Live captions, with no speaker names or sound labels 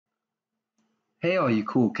Hey all you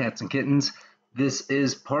cool cats and kittens. This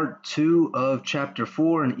is part 2 of chapter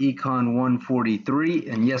 4 in Econ 143,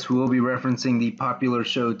 and yes, we will be referencing the popular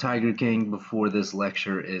show Tiger King before this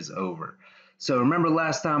lecture is over. So remember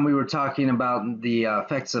last time we were talking about the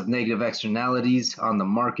effects of negative externalities on the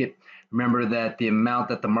market. Remember that the amount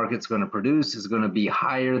that the market's going to produce is going to be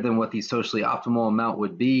higher than what the socially optimal amount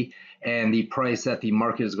would be, and the price that the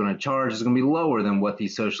market is going to charge is going to be lower than what the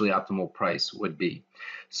socially optimal price would be.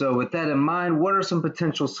 So with that in mind, what are some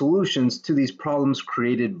potential solutions to these problems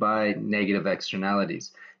created by negative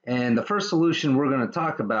externalities? And the first solution we're going to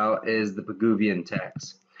talk about is the Pigouvian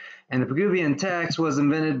tax. And the Pigouvian tax was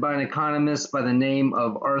invented by an economist by the name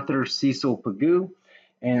of Arthur Cecil Pigou.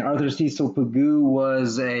 And Arthur Cecil Pigou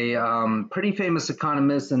was a pretty famous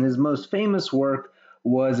economist, and his most famous work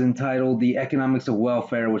was entitled The Economics of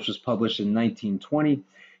Welfare, which was published in 1920.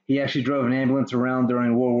 He actually drove an ambulance around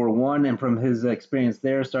during World War I, and from his experience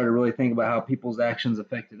there, started really thinking about how people's actions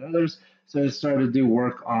affected others. So he started to do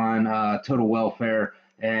work on total welfare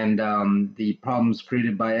and the problems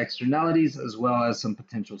created by externalities, as well as some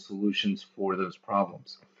potential solutions for those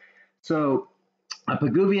problems. So a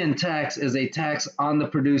Pigouvian tax is a tax on the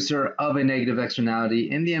producer of a negative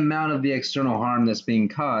externality in the amount of the external harm that's being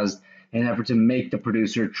caused in an effort to make the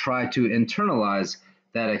producer try to internalize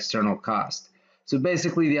that external cost. So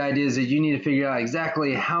basically the idea is that you need to figure out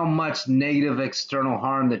exactly how much negative external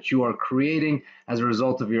harm that you are creating as a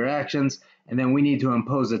result of your actions, and then we need to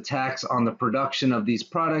impose a tax on the production of these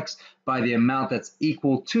products by the amount that's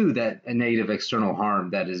equal to that negative external harm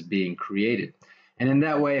that is being created. And in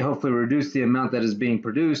that way, hopefully reduce the amount that is being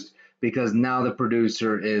produced, because now the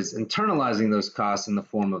producer is internalizing those costs in the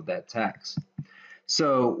form of that tax.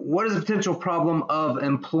 So what is the potential problem of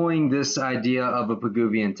employing this idea of a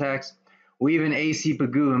Pigouvian tax? Well, even A.C.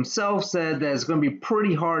 Pigou himself said that it's going to be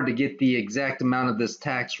pretty hard to get the exact amount of this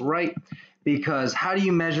tax right, because how do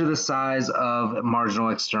you measure the size of marginal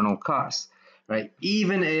external costs, right?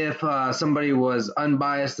 Even if somebody was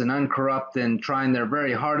unbiased and uncorrupt and trying their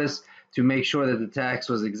very hardest to make sure that the tax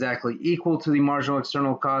was exactly equal to the marginal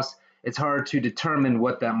external cost, it's hard to determine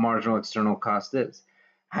what that marginal external cost is.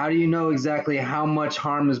 How do you know exactly how much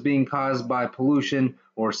harm is being caused by pollution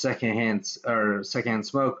or secondhand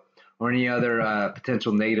smoke or any other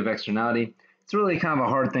potential negative externality? It's really kind of a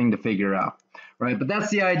hard thing to figure out, right? But that's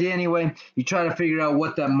the idea anyway. You try to figure out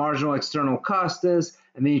what that marginal external cost is,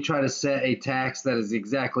 and then you try to set a tax that is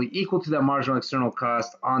exactly equal to that marginal external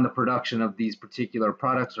cost on the production of these particular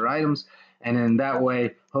products or items. And in that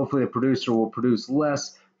way, hopefully the producer will produce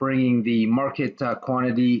less, bringing the market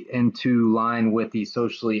quantity into line with the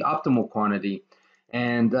socially optimal quantity.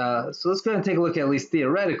 And so let's go ahead and take a look at least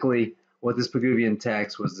theoretically what this Pigouvian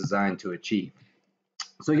tax was designed to achieve.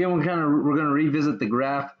 So again, we're going to revisit the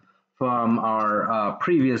graph from our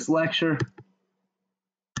previous lecture.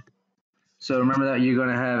 So remember that you're going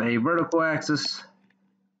to have a vertical axis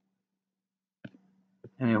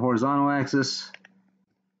and a horizontal axis.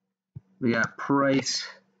 We got price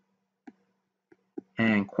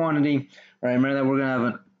and quantity. All right, remember that we're going to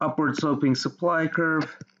have an upward sloping supply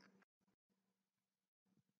curve.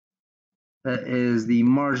 That is the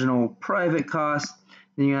marginal private cost.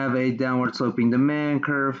 Then you have a downward sloping demand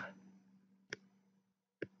curve.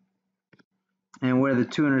 And where the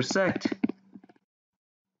two intersect,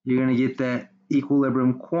 you're going to get that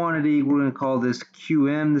equilibrium quantity. We're going to call this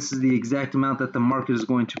QM. This is the exact amount that the market is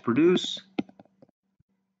going to produce.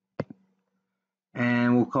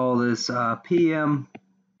 And we'll call this PM.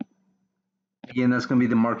 Again, that's going to be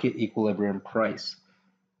the market equilibrium price.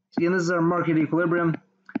 So again, this is our market equilibrium.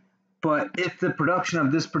 But if the production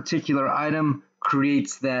of this particular item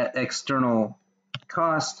creates that external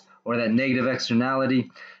cost or that negative externality,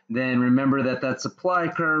 then remember that that supply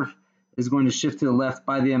curve is going to shift to the left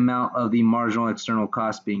by the amount of the marginal external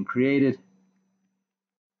cost being created.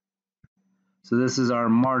 So this is our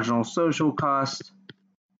marginal social cost,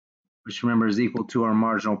 which remember is equal to our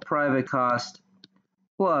marginal private cost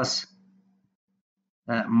plus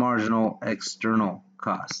that marginal external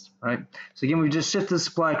cost, right? So again, we just shift the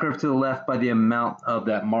supply curve to the left by the amount of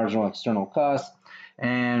that marginal external cost.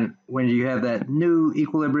 And when you have that new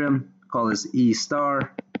equilibrium, call this E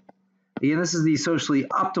star. Again, this is the socially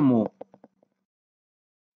optimal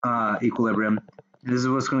equilibrium. And this is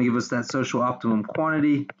what's going to give us that social optimum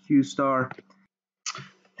quantity, Q star,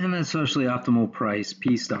 and then socially optimal price,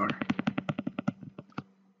 P star.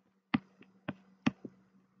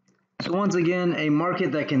 So once again, a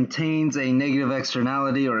market that contains a negative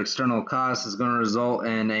externality or external cost is going to result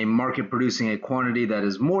in a market producing a quantity that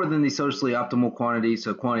is more than the socially optimal quantity,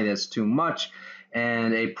 so quantity that's too much,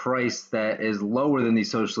 and a price that is lower than the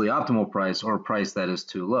socially optimal price or a price that is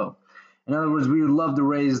too low. In other words, we would love to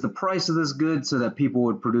raise the price of this good so that people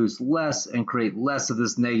would produce less and create less of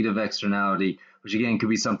this negative externality, which again could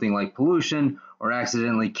be something like pollution or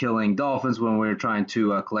accidentally killing dolphins when we're trying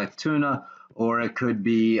to collect tuna, or it could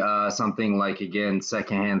be something like, again,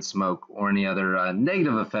 secondhand smoke or any other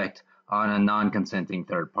negative effect on a non-consenting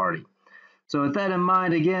third party. So with that in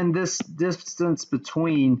mind, again, this distance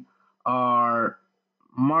between our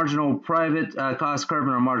marginal private cost curve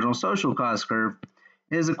and our marginal social cost curve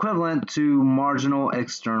is equivalent to marginal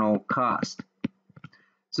external cost.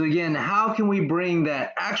 So again, how can we bring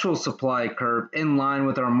that actual supply curve in line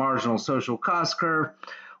with our marginal social cost curve?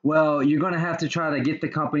 Well, you're going to have to try to get the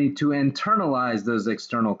company to internalize those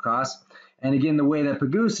external costs. And again, the way that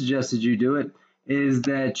Pagoo suggested you do it is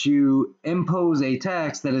that you impose a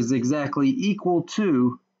tax that is exactly equal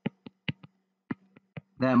to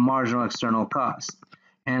that marginal external cost.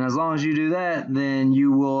 And as long as you do that, then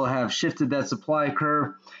you will have shifted that supply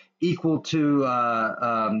curve equal to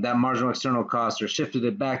that marginal external cost, or shifted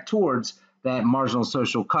it back towards that marginal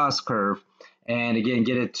social cost curve, and again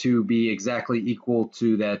get it to be exactly equal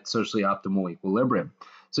to that socially optimal equilibrium.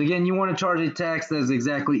 So again, you want to charge a tax that is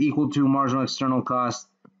exactly equal to marginal external cost,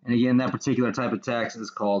 and again that particular type of tax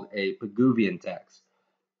is called a Pagoovian tax.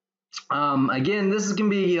 Again, this can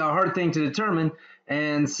be a hard thing to determine,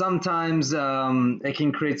 and sometimes it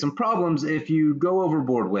can create some problems if you go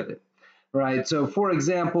overboard with it. Right. So, for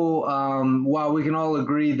example, while we can all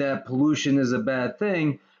agree that pollution is a bad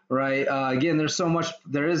thing, right? Again,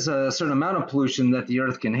 there is a certain amount of pollution that the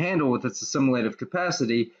Earth can handle with its assimilative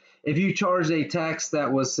capacity. If you charge a tax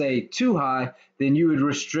that was, say, too high, then you would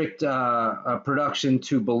restrict production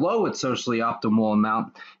to below its socially optimal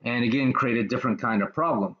amount, and again create a different kind of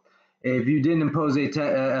problem. If you didn't impose a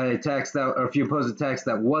tax that, or if you impose a tax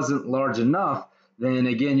that wasn't large enough, then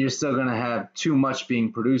again you're still going to have too much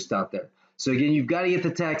being produced out there. So again, you've got to get the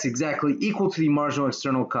tax exactly equal to the marginal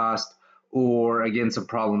external cost, or again, some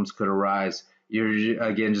problems could arise. You're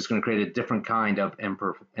again just going to create a different kind of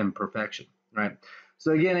imperfection, right?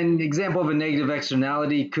 So again, an example of a negative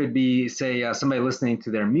externality could be, say, somebody listening to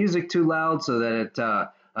their music too loud so that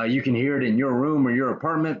you can hear it in your room or your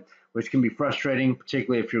apartment, which can be frustrating,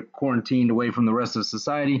 particularly if you're quarantined away from the rest of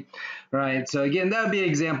society, right? So again, that would be an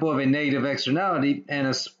example of a negative externality, and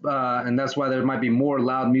that's why there might be more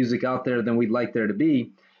loud music out there than we'd like there to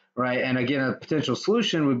be, right? And again, a potential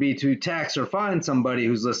solution would be to tax or fine somebody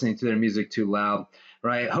who's listening to their music too loud,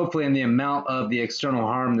 right? Hopefully in the amount of the external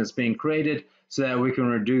harm that's being created, so that we can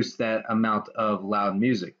reduce that amount of loud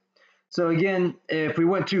music. So again, if we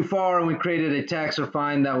went too far and we created a tax or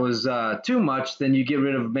fine that was too much, then you get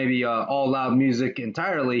rid of maybe all loud music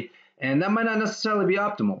entirely, and that might not necessarily be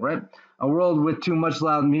optimal, right? A world with too much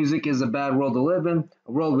loud music is a bad world to live in.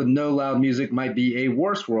 A world with no loud music might be a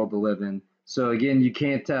worse world to live in. So again, you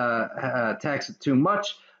can't tax it too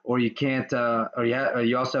much, or you can't, or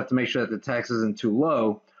you also have to make sure that the tax isn't too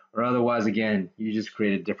low, or otherwise, again, you just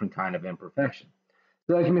create a different kind of imperfection.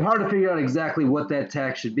 So it can be hard to figure out exactly what that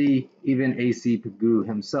tax should be. Even A.C. Pagoo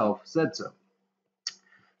himself said so.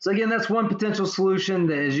 So again, that's one potential solution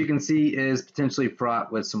that, as you can see, is potentially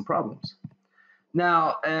fraught with some problems.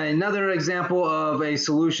 Now, another example of a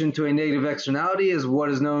solution to a negative externality is what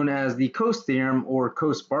is known as the Coase theorem, or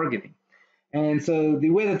Coase bargaining. And so the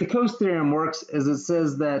way that the Coase theorem works is it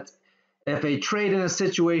says that if a trade in a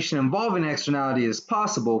situation involving externality is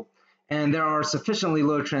possible and there are sufficiently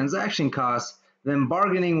low transaction costs, then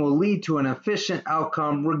bargaining will lead to an efficient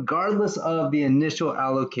outcome regardless of the initial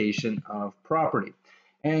allocation of property.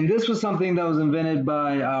 And this was something that was invented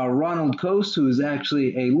by Ronald Coase, who is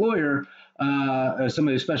actually a lawyer, or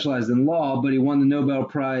somebody who specialized in law, but he won the Nobel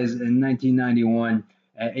Prize in 1991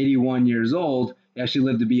 at 81 years old. He actually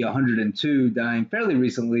lived to be 102, dying fairly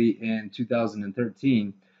recently in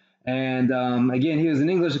 2013. And again, he was an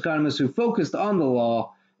English economist who focused on the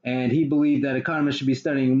law, and he believed that economists should be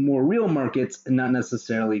studying more real markets and not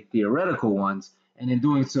necessarily theoretical ones. And in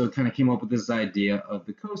doing so, kind of came up with this idea of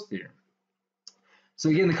the Coase theorem. So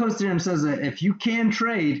again, the Coase theorem says that if you can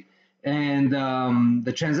trade and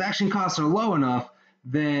the transaction costs are low enough,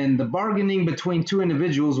 then the bargaining between two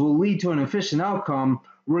individuals will lead to an efficient outcome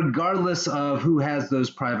regardless of who has those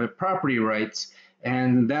private property rights.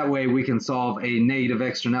 And that way we can solve a negative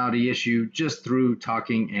externality issue just through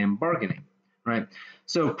talking and bargaining, right?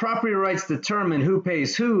 So property rights determine who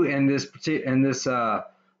pays who in this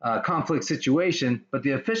conflict situation, but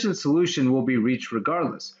the efficient solution will be reached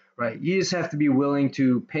regardless, right? You just have to be willing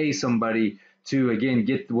to pay somebody to, again,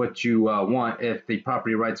 get what you want if the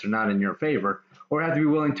property rights are not in your favor, or have to be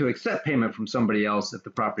willing to accept payment from somebody else if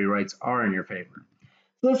the property rights are in your favor.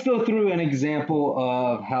 So let's go through an example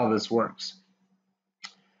of how this works.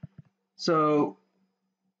 So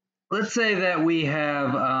let's say that we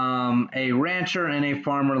have a rancher and a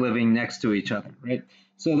farmer living next to each other, right?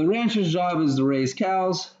 So the rancher's job is to raise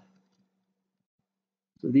cows.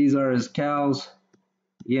 So these are his cows.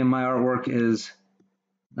 Again, my artwork is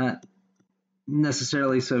not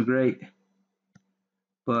necessarily so great,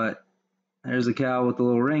 but there's a cow with the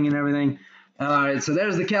little ring and everything. All right, so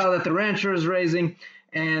there's the cow that the rancher is raising,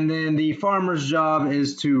 and then the farmer's job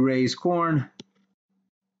is to raise corn.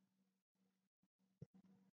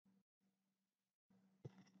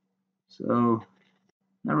 So,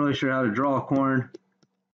 not really sure how to draw corn.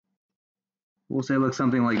 We'll say it looks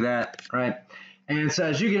something like that, right? And so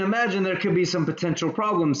as you can imagine, there could be some potential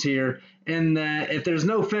problems here in that if there's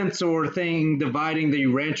no fence or thing dividing the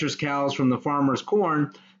rancher's cows from the farmer's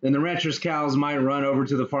corn, then the rancher's cows might run over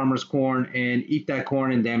to the farmer's corn and eat that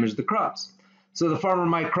corn and damage the crops. So the farmer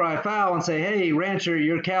might cry foul and say, hey, rancher,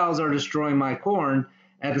 your cows are destroying my corn.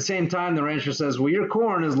 At the same time, the rancher says, well, your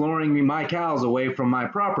corn is luring me, my cows, away from my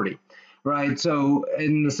property. Right, so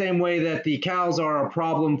in the same way that the cows are a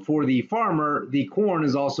problem for the farmer, the corn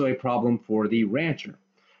is also a problem for the rancher.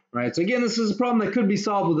 Right, so again, this is a problem that could be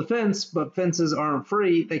solved with a fence, but fences aren't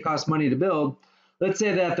free, they cost money to build. Let's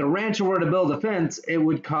say that the rancher were to build a fence, it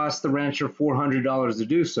would cost the rancher $400 to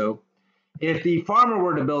do so. If the farmer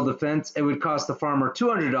were to build a fence, it would cost the farmer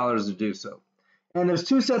 $200 to do so. And there's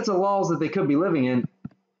two sets of laws that they could be living in.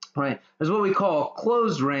 Right, there's what we call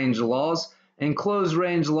closed range laws. And closed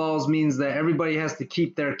range laws means that everybody has to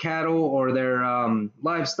keep their cattle or their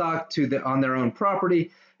livestock on their own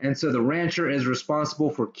property. And so the rancher is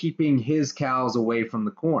responsible for keeping his cows away from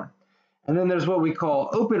the corn. And then there's what we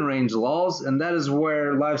call open range laws, and that is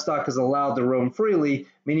where livestock is allowed to roam freely,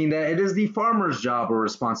 meaning that it is the farmer's job or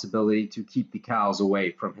responsibility to keep the cows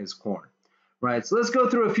away from his corn. Right, so let's go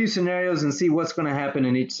through a few scenarios and see what's going to happen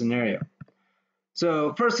in each scenario.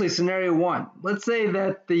 So firstly, scenario one, let's say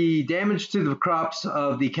that the damage to the crops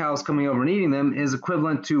of the cows coming over and eating them is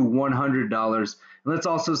equivalent to $100. Let's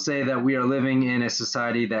also say that we are living in a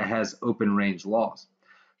society that has open range laws.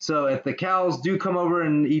 So if the cows do come over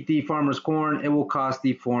and eat the farmer's corn, it will cost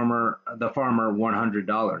the farmer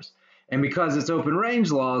 $100. And because it's open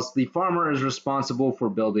range laws, the farmer is responsible for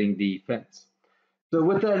building the fence. So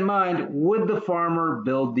with that in mind, would the farmer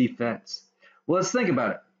build the fence? Well, let's think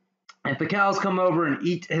about it. If the cows come over and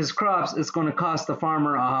eat his crops, it's going to cost the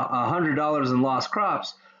farmer $100 in lost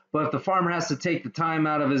crops. But if the farmer has to take the time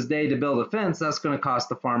out of his day to build a fence, that's going to cost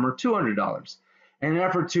the farmer $200. In an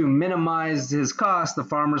effort to minimize his cost, the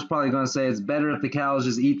farmer's probably going to say it's better if the cows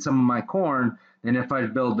just eat some of my corn than if I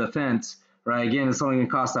build the fence. Right? Again, it's only going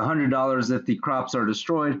to cost $100 if the crops are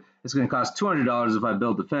destroyed. It's going to cost $200 if I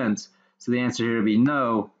build the fence. So the answer here would be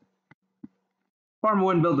no. Farmer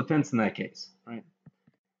wouldn't build the fence in that case. Right?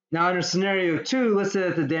 Now, under scenario two, let's say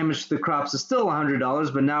that the damage to the crops is still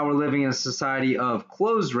 $100, but now we're living in a society of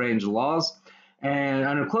closed range laws. And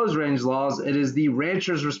under closed range laws, it is the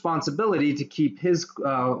rancher's responsibility to keep his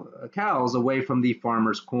cows away from the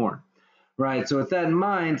farmer's corn. Right, so with that in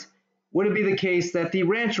mind, would it be the case that the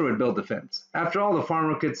rancher would build the fence? After all, the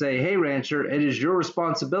farmer could say, hey, rancher, it is your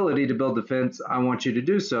responsibility to build the fence. I want you to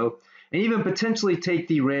do so, and even potentially take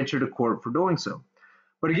the rancher to court for doing so.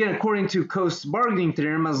 But again, according to Coast's bargaining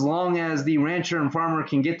theorem, as long as the rancher and farmer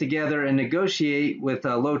can get together and negotiate with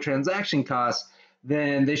low transaction costs,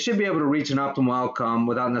 then they should be able to reach an optimal outcome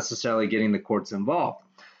without necessarily getting the courts involved.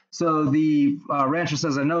 So the rancher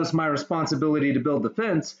says, I know it's my responsibility to build the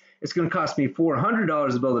fence. It's going to cost me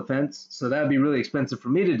 $400 to build a fence, so that would be really expensive for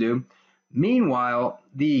me to do. Meanwhile,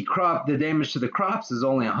 the damage to the crops is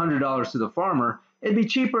only $100 to the farmer. It'd be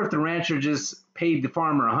cheaper if the rancher just paid the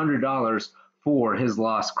farmer $100 for his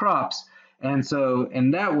lost crops. And so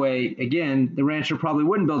in that way, again, the rancher probably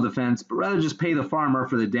wouldn't build the fence, but rather just pay the farmer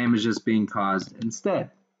for the damages being caused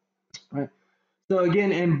instead. Right? So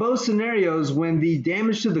again, in both scenarios, when the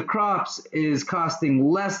damage to the crops is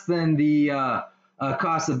costing less than the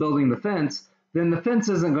cost of building the fence, then the fence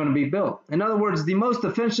isn't going to be built. In other words, the most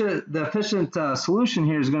efficient solution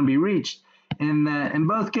here is going to be reached in that in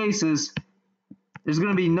both cases, there's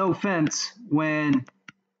going to be no fence when,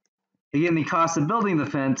 again, the cost of building the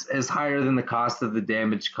fence is higher than the cost of the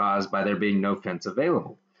damage caused by there being no fence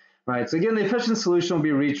available. Right? So again, the efficient solution will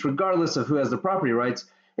be reached regardless of who has the property rights.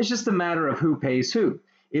 It's just a matter of who pays who.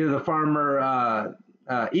 Either the farmer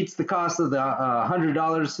eats the cost of the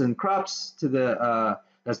 $100 in crops to the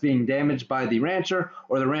that's being damaged by the rancher,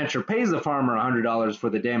 or the rancher pays the farmer $100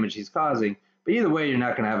 for the damage he's causing. But either way, you're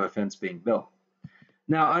not going to have a fence being built.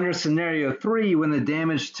 Now, under scenario 3, when the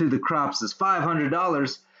damage to the crops is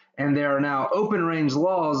 $500, and there are now open range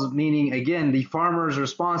laws, meaning, again, the farmer is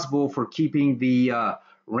responsible for keeping the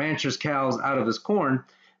rancher's cows out of his corn,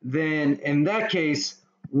 then in that case,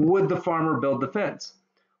 would the farmer build the fence?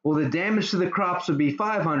 Well, the damage to the crops would be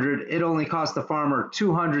 $500. It only cost the farmer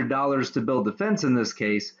 $200 to build the fence in this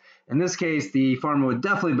case. In this case, the farmer would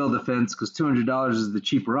definitely build the fence because $200 is the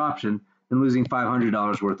cheaper option than losing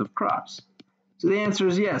 $500 worth of crops. So the answer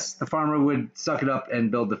is yes, the farmer would suck it up and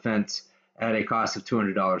build the fence at a cost of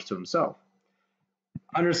 $200 to himself.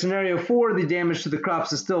 Under scenario 4, the damage to the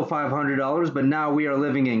crops is still $500, but now we are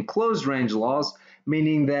living in closed range laws,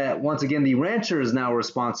 meaning that once again the rancher is now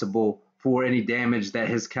responsible for any damage that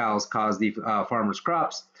his cows cause the farmer's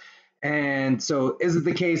crops. And so is it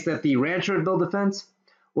the case that the rancher would build the fence?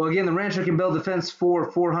 Well, again, the rancher can build the fence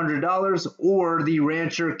for $400, or the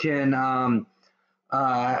rancher can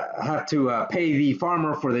have to pay the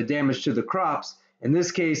farmer for the damage to the crops. In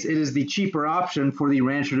this case, it is the cheaper option for the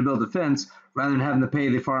rancher to build the fence rather than having to pay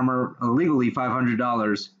the farmer illegally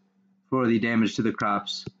 $500 for the damage to the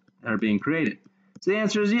crops that are being created. So the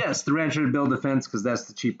answer is yes, the rancher would build the fence because that's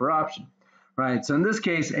the cheaper option, right? So in this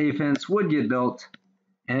case, a fence would get built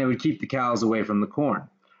and it would keep the cows away from the corn,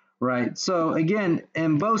 right? So again,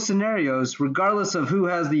 in both scenarios, regardless of who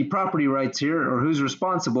has the property rights here or who's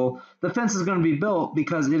responsible, the fence is going to be built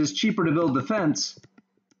because it is cheaper to build the fence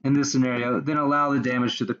in this scenario than allow the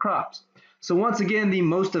damage to the crops. So once again, the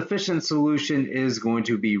most efficient solution is going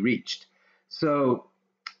to be reached. So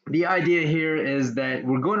the idea here is that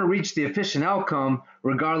we're going to reach the efficient outcome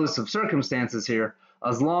regardless of circumstances here,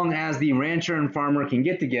 as long as the rancher and farmer can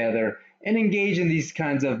get together and engage in these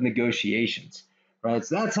kinds of negotiations, right?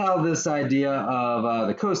 So that's how this idea of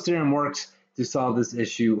the Coase theorem works to solve this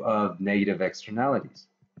issue of negative externalities.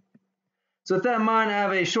 So with that in mind, I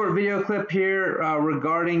have a short video clip here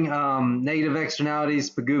regarding negative externalities,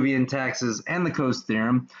 Pigouvian taxes, and the Coase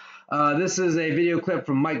theorem. This is a video clip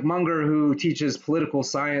from Mike Munger, who teaches political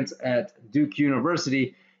science at Duke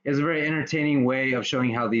University. He has a very entertaining way of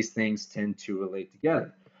showing how these things tend to relate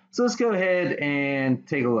together. So let's go ahead and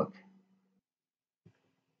take a look.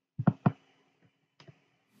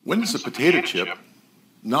 When is a potato chip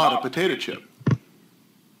not a potato chip?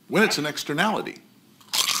 When it's an externality.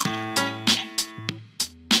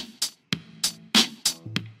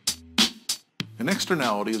 An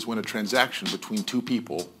externality is when a transaction between two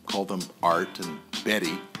people, call them Art and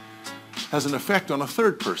Betty, has an effect on a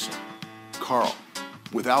third person, Carl,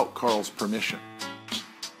 without Carl's permission.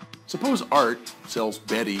 Suppose Art sells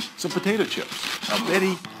Betty some potato chips. Now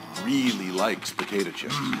Betty really likes potato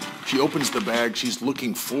chips. She opens the bag, she's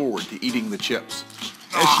looking forward to eating the chips.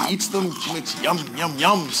 As she eats them, she makes yum, yum,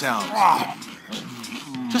 yum sounds.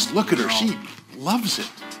 Just look at her, she loves it.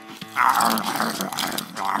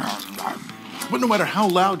 But no matter how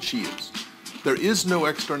loud she is, there is no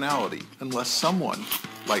externality unless someone,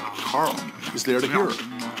 like Carl, is there to hear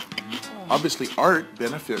her. Obviously, Art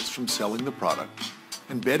benefits from selling the product,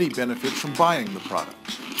 and Betty benefits from buying the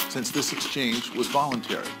product, since this exchange was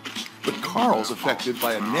voluntary. But Carl's affected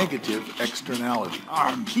by a negative externality.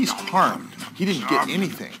 He's harmed. He didn't get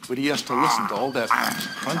anything, but he has to listen to all that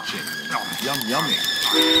crunching, yum yumming.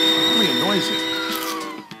 It really annoys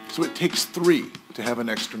him. So it takes three to have an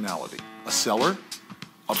externality: a seller,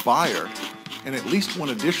 a buyer, and at least one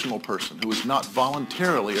additional person who is not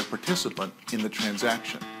voluntarily a participant in the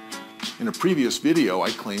transaction. In a previous video, I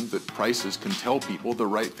claimed that prices can tell people the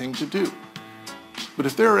right thing to do. But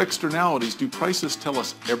if there are externalities, do prices tell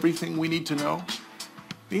us everything we need to know?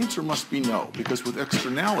 The answer must be no, because with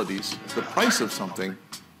externalities, the price of something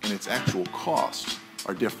and its actual cost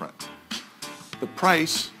are different. The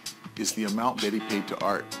price is the amount Betty paid to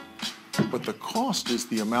Art, but the cost is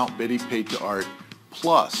the amount Betty paid to Art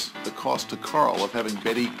plus the cost to Carl of having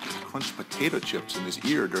Betty crunch potato chips in his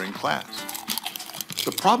ear during class.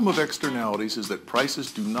 The problem of externalities is that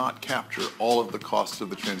prices do not capture all of the costs of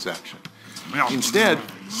the transaction. Instead,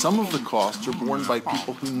 some of the costs are borne by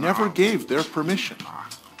people who never gave their permission.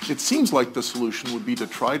 It seems like the solution would be to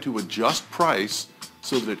try to adjust price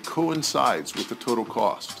so that it coincides with the total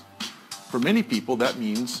cost. For many people, that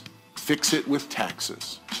means fix it with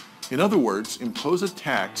taxes. In other words, impose a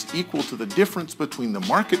tax equal to the difference between the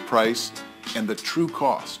market price and the true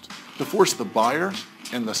cost, to force the buyer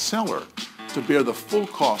and the seller to bear the full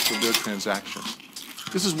cost of their transaction.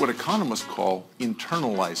 This is what economists call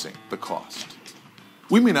internalizing the cost.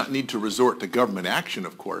 We may not need to resort to government action,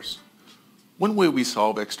 of course. One way we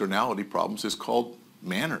solve externality problems is called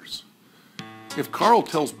manners. If Carl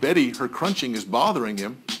tells Betty her crunching is bothering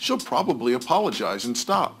him, she'll probably apologize and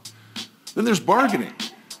stop. Then there's bargaining,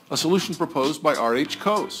 a solution proposed by R.H.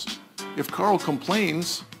 Coase. If Carl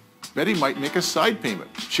complains, Betty might make a side payment,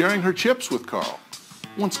 sharing her chips with Carl.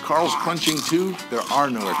 Once Carl's crunching too, there are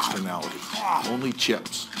no externalities, only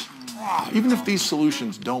chips. Even if these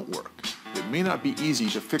solutions don't work, it may not be easy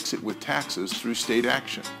to fix it with taxes through state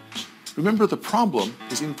action. Remember, the problem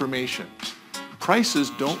is information. Prices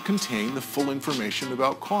don't contain the full information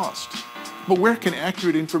about cost. But where can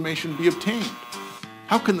accurate information be obtained?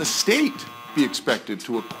 How can the state be expected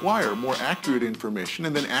to acquire more accurate information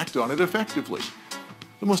and then act on it effectively?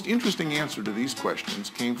 The most interesting answer to these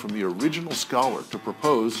questions came from the original scholar to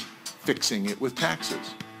propose fixing it with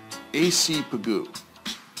taxes, A.C. Pigou.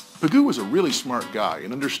 Pigou was a really smart guy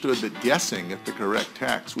and understood that guessing at the correct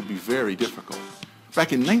tax would be very difficult.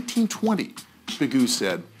 Back in 1920, Pigou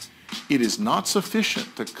said, "It is not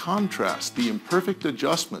sufficient to contrast the imperfect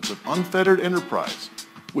adjustments of unfettered enterprise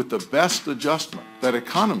with the best adjustment that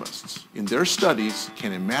economists in their studies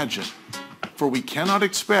can imagine. For we cannot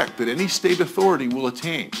expect that any state authority will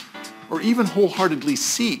attain, or even wholeheartedly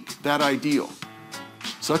seek, that ideal.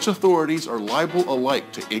 Such authorities are liable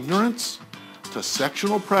alike to ignorance, to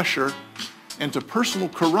sectional pressure, and to personal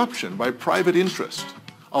corruption by private interest,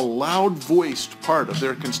 a loud-voiced part of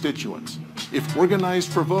their constituents, if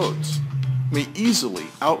organized for votes, may easily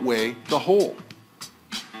outweigh the whole."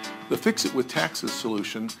 The fix-it-with-taxes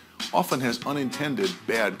solution often has unintended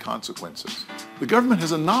bad consequences. The government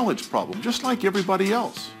has a knowledge problem, just like everybody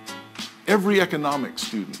else. Every economics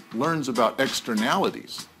student learns about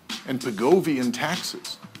externalities and Pigovian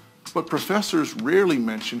taxes, but professors rarely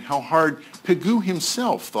mention how hard Pigou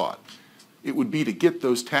himself thought it would be to get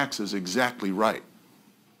those taxes exactly right.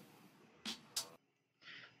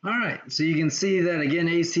 All right, so you can see that again,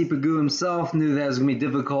 A.C. Pigou himself knew that it was going to be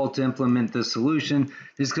difficult to implement the solution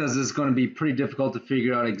just because it's going to be pretty difficult to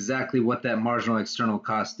figure out exactly what that marginal external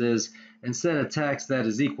cost is and set a tax that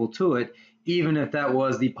is equal to it, even if that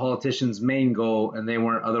was the politician's main goal and they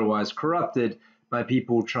weren't otherwise corrupted by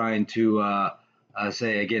people trying to,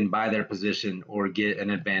 say, again, buy their position or get an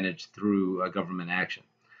advantage through government action.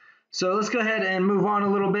 So let's go ahead and move on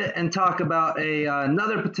a little bit and talk about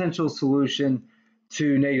another potential solution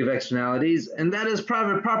to negative externalities, and that is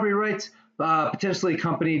private property rights potentially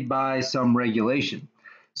accompanied by some regulation.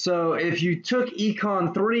 So if you took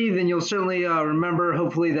ECON3, then you'll certainly remember,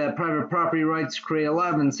 hopefully, that private property rights create a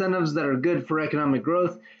lot of incentives that are good for economic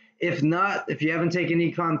growth. If not, if you haven't taken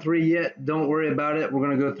ECON3 yet, don't worry about it. We're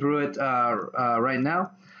going to go through it right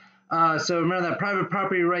now. So remember that private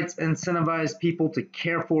property rights incentivize people to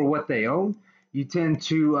care for what they own. You tend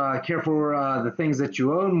to care for the things that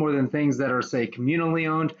you own more than things that are, say, communally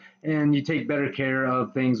owned, and you take better care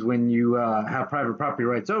of things when you have private property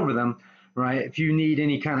rights over them, right? If you need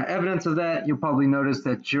any kind of evidence of that, you'll probably notice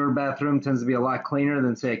that your bathroom tends to be a lot cleaner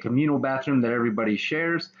than, say, a communal bathroom that everybody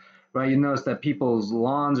shares, right? You notice that people's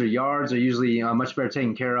lawns or yards are usually much better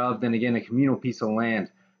taken care of than, again, a communal piece of land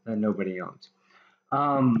that nobody owns.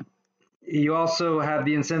 You also have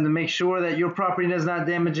the incentive to make sure that your property does not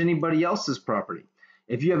damage anybody else's property.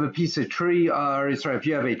 If you have a piece of tree, if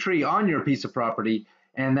you have a tree on your piece of property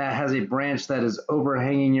and that has a branch that is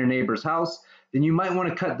overhanging your neighbor's house, then you might want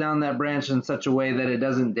to cut down that branch in such a way that it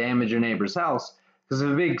doesn't damage your neighbor's house. Because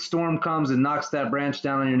if a big storm comes and knocks that branch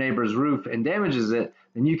down on your neighbor's roof and damages it,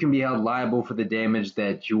 then you can be held liable for the damage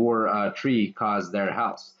that your tree caused their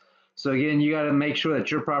house. So again, you got to make sure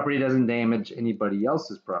that your property doesn't damage anybody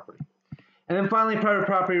else's property. And then finally, private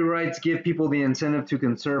property rights give people the incentive to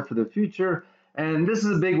conserve for the future. And this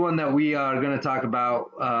is a big one that we are going to talk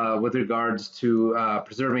about with regards to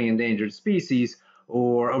preserving endangered species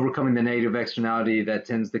or overcoming the negative externality that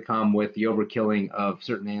tends to come with the overkilling of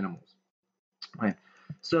certain animals. Right.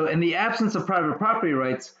 So in the absence of private property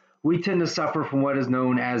rights, we tend to suffer from what is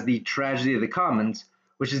known as the tragedy of the commons,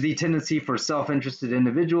 which is the tendency for self-interested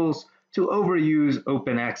individuals to overuse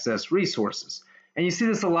open access resources. And you see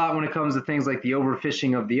this a lot when it comes to things like the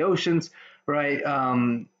overfishing of the oceans, right?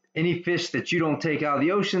 Any fish that you don't take out of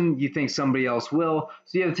the ocean, you think somebody else will.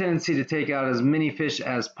 So you have a tendency to take out as many fish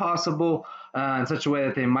as possible in such a way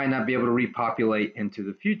that they might not be able to repopulate into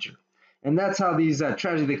the future. And that's how these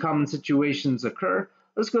tragedy of the commons situations occur.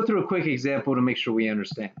 Let's go through a quick example to make sure we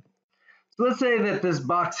understand. So let's say that this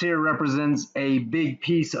box here represents a big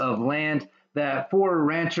piece of land that 4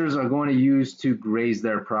 ranchers are going to use to graze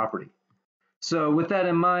their property. So with that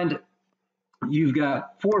in mind, you've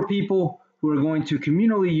got 4 people who are going to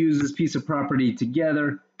communally use this piece of property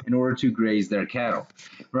together in order to graze their cattle,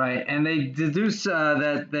 right? And they deduce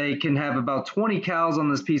that they can have about 20 cows on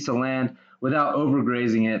this piece of land without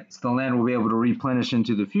overgrazing it, so the land will be able to replenish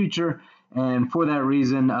into the future. And for that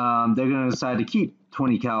reason, they're going to decide to keep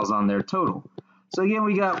 20 cows on their total. So again,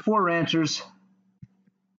 we got 4 ranchers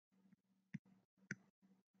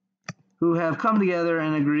who have come together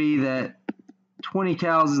and agree that 20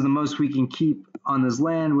 cows is the most we can keep on this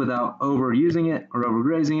land without overusing it or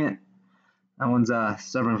overgrazing it. That one's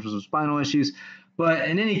suffering from some spinal issues. But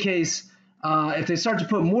in any case, if they start to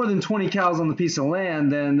put more than 20 cows on the piece of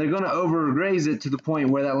land, then they're going to overgraze it to the point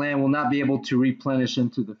where that land will not be able to replenish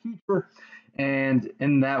into the future. And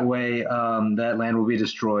in that way, that land will be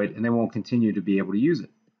destroyed and they won't continue to be able to use it.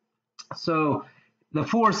 So the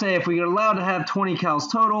four say if we are allowed to have 20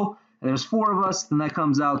 cows total, and there's 4 of us, then that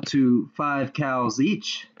comes out to 5 cows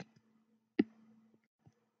each.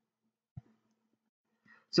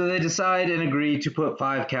 So they decide and agree to put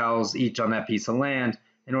 5 cows each on that piece of land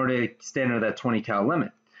in order to stay under that 20 cow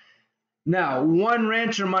limit. Now, one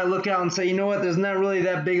rancher might look out and say, you know what, there's not really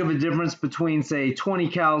that big of a difference between, say, 20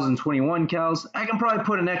 cows and 21 cows. I can probably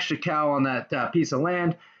put an extra cow on that piece of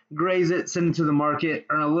land, graze it, send it to the market,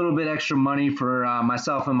 earn a little bit extra money for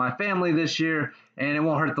myself and my family this year, and it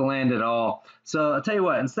won't hurt the land at all. So I'll tell you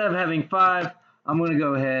what, instead of having 5, I'm going to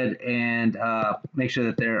go ahead and make sure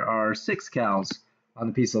that there are 6 cows on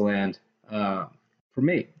the piece of land for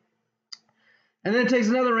me. And then it takes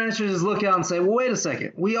another rancher to just look out and say, well, wait a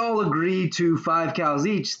second. We all agreed to 5 cows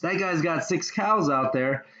each. That guy's got 6 cows out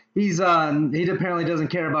there. He apparently doesn't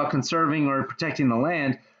care about conserving or protecting the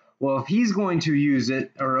land. Well, if he's going to use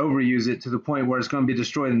it or overuse it to the point where it's going to be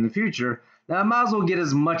destroyed in the future, then I might as well get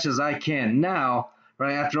as much as I can now,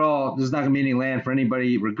 right? After all, there's not going to be any land for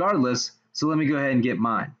anybody regardless, so let me go ahead and get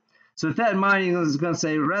mine. So with that in mind, he's going to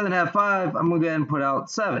say, rather than have 5, I'm going to go ahead and put out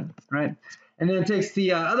 7, right? And then it takes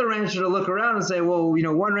the other rancher to look around and say, well, you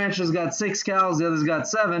know, one rancher's got 6 cows, the other's got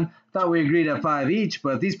 7. Thought we agreed at 5 each,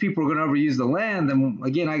 but if these people are going to overuse the land, then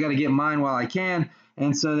again, I got to get mine while I can.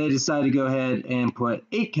 And so they decide to go ahead and put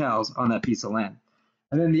 8 cows on that piece of land.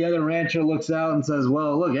 And then the other rancher looks out and says,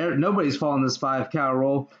 well, look, nobody's following this 5 cow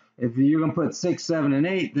rule. If you're going to put 6, 7, and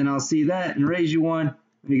 8, then I'll see that and raise you one.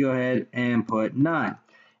 Let me go ahead and put 9.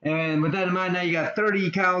 And with that in mind, now you got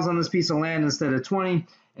 30 cows on this piece of land instead of 20.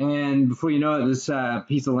 And before you know it, this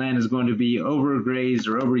piece of land is going to be overgrazed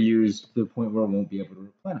or overused to the point where it won't be able to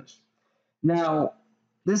replenish. Now,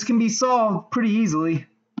 this can be solved pretty easily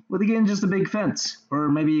with, again, just a big fence or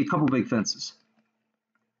maybe a couple big fences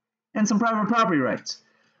and some private property rights.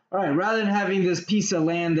 All right, rather than having this piece of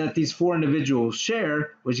land that these 4 individuals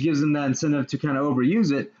share, which gives them that incentive to kind of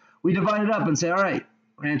overuse it, we divide it up and say, all right,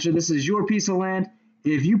 rancher, this is your piece of land.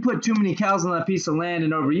 If you put too many cows on that piece of land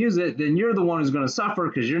and overuse it, then you're the one who's going to suffer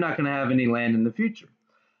because you're not going to have any land in the future.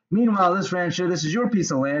 Meanwhile, this rancher, this is your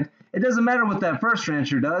piece of land. It doesn't matter what that first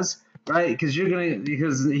rancher does, right? Because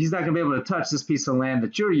he's not going to be able to touch this piece of land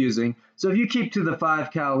that you're using. So if you keep to the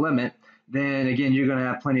 5 cow limit, then again, you're going to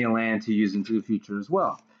have plenty of land to use into the future as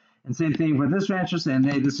well. And same thing with this rancher saying,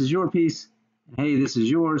 hey, this is your piece. And, hey, this is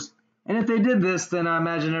yours. And if they did this, then I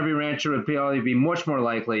imagine every rancher would probably be much more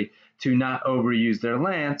likely to not overuse their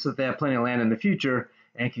land so that they have plenty of land in the future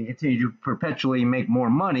and can continue to perpetually make more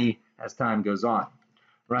money as time goes on.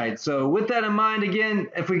 Right, so with that in mind, again,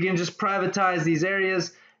 if we can just privatize these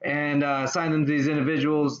areas and assign them to these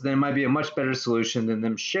individuals, then it might be a much better solution than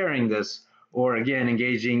them sharing this or, again,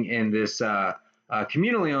 engaging in this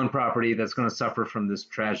communally owned property that's going to suffer from this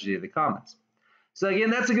tragedy of the commons. So again,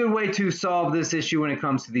 that's a good way to solve this issue when it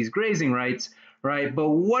comes to these grazing rights, right? But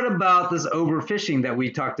what about this overfishing that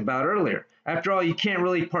we talked about earlier? After all, you can't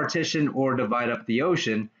really partition or divide up the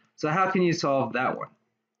ocean. So how can you solve that one,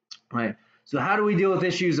 right? So how do we deal with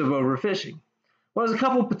issues of overfishing? Well, there's a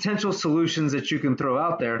couple potential solutions that you can throw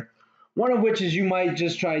out there. One of which is you might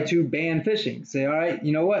just try to ban fishing. Say, all right,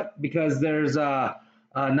 you know what? Because there's not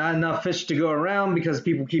enough fish to go around because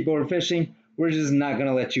people keep overfishing, we're just not going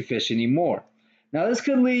to let you fish anymore. Now, this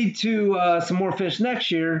could lead to some more fish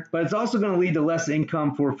next year, but it's also going to lead to less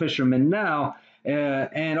income for fishermen now.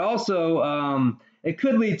 And also, it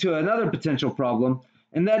could lead to another potential problem,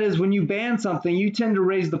 and that is when you ban something, you tend to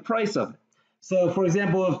raise the price of it. So, for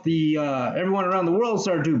example, if everyone around the world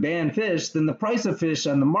started to ban fish, then the price of fish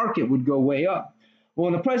on the market would go way up.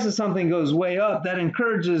 Well, when the price of something goes way up, that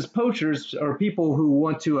encourages poachers or people who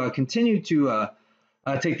want to continue to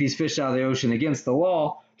take these fish out of the ocean against the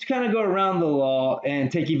law to kind of go around the law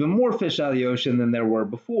and take even more fish out of the ocean than there were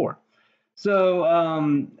before. So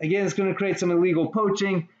again, it's going to create some illegal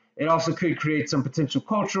poaching. It also could create some potential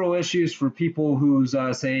cultural issues for people whose,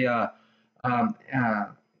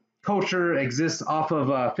 culture exists off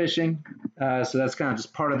of fishing. So that's kind of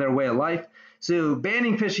just part of their way of life. So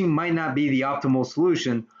banning fishing might not be the optimal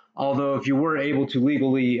solution, although if you were able to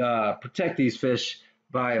legally protect these fish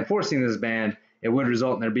by enforcing this ban, it would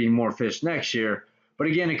result in there being more fish next year. But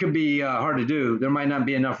again, it could be hard to do. There might not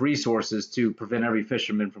be enough resources to prevent every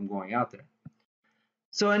fisherman from going out there.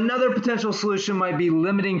 So another potential solution might be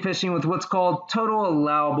limiting fishing with what's called total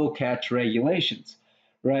allowable catch regulations,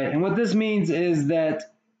 right? And what this means is that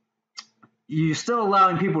you're still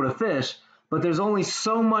allowing people to fish, but there's only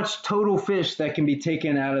so much total fish that can be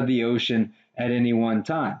taken out of the ocean at any one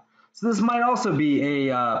time. So this might also be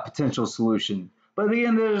a potential solution. But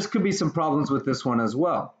again, there could be some problems with this one as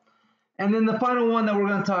well. And then the final one that we're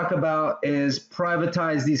going to talk about is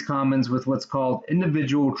privatize these commons with what's called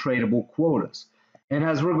individual tradable quotas. And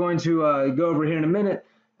as we're going to go over here in a minute,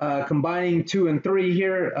 combining 2 and 3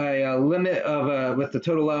 here, a limit of with the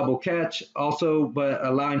total allowable catch, also, but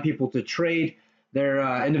allowing people to trade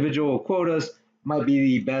their individual quotas might be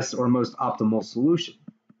the best or most optimal solution.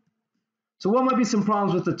 So what might be some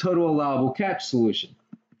problems with the total allowable catch solution?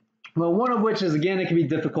 Well, one of which is, again, it can be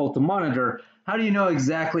difficult to monitor. How do you know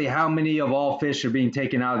exactly how many of all fish are being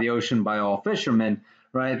taken out of the ocean by all fishermen,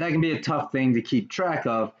 right? That can be a tough thing to keep track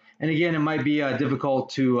of. And again, it might be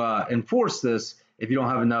difficult to enforce this if you don't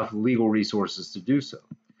have enough legal resources to do so.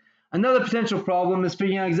 Another potential problem is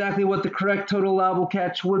figuring out exactly what the correct total allowable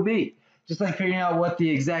catch would be. Just like figuring out what the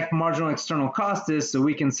exact marginal external cost is so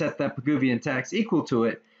we can set that Pigouvian tax equal to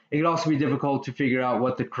it, it could also be difficult to figure out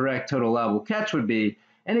what the correct total allowable catch would be.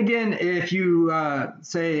 And again, if you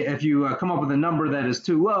come up with a number that is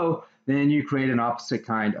too low, then you create an opposite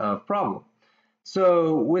kind of problem.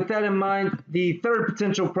 So with that in mind, the third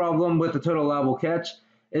potential problem with the total allowable catch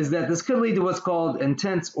is that this could lead to what's called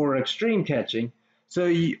intense or extreme catching.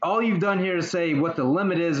 So all you've done here is say what the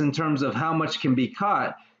limit is in terms of how much can be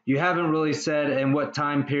caught. You haven't really said in what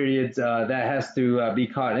time periods that has to be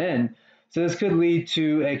caught in. So this could lead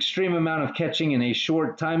to extreme amount of catching in a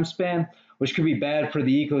short time span, which could be bad for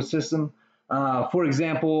the ecosystem. For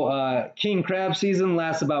example, king crab season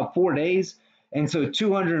lasts about 4 days. And so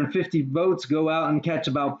 250 boats go out and catch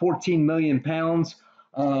about 14 million pounds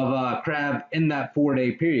of crab in that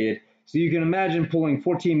 4-day period. So you can imagine pulling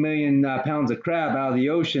 14 million pounds of crab out of the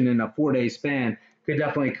ocean in a 4-day span could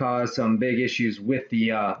definitely cause some big issues with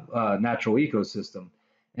the natural ecosystem.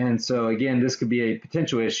 And so again, this could be a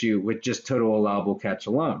potential issue with just total allowable catch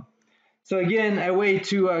alone. So again, a way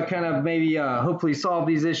to kind of maybe hopefully solve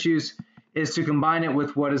these issues is to combine it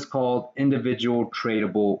with what is called individual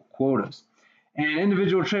tradable quotas. And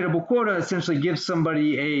individual tradable quota essentially gives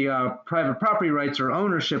somebody a private property rights or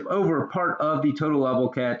ownership over part of the total allowable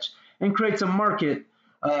catch and creates a market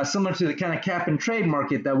similar to the kind of cap and trade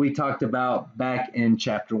market that we talked about back in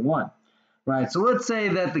Chapter 1. Right, so let's say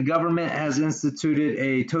that the government has instituted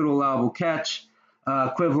a total allowable catch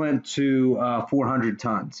equivalent to 400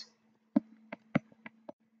 tons.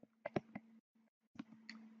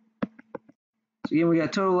 So again, we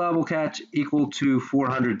got total allowable catch equal to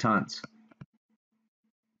 400 tons.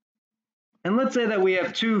 And let's say that we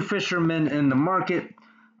have 2 fishermen in the market.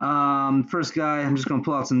 First guy, I'm just going to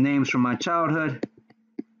pull out some names from my childhood.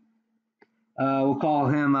 We'll call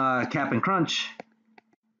him Cap and Crunch.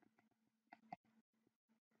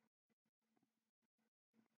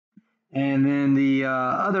 And then the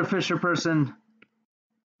other fisher person,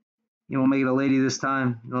 we'll make it a lady this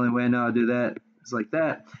time. The only way I know how to do that is like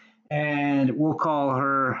that. And we'll call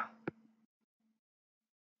her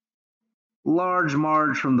Large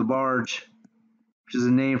Marge from the Barge, which is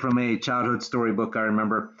a name from a childhood storybook I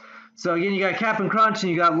remember. So again, you got Cap and Crunch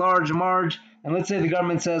and you got Large Marge. And let's say the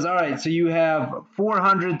government says, all right, so you have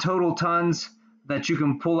 400 total tons that you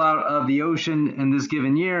can pull out of the ocean in this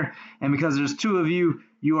given year. And because there's 2 of you,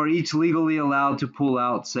 you are each legally allowed to pull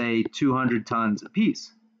out, say, 200 tons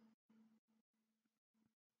apiece.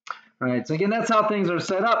 Right, so again, that's how things are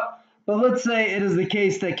set up. But let's say it is the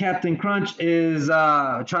case that Captain Crunch is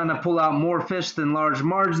trying to pull out more fish than Large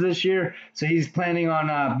Marge this year. So he's planning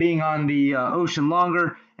on being on the ocean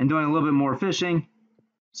longer and doing a little bit more fishing.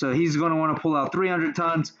 So he's going to want to pull out 300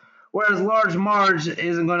 tons. Whereas Large Marge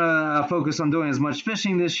isn't going to focus on doing as much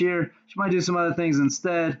fishing this year. She might do some other things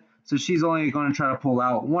instead. So she's only going to try to pull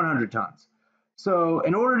out 100 tons. So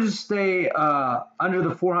in order to stay under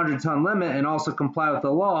the 400-ton limit and also comply with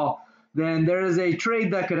the law, then there is a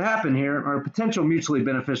trade that could happen here, or a potential mutually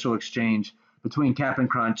beneficial exchange between Captain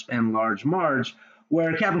Crunch and Large Marge,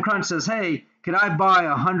 where Captain Crunch says, hey, can I buy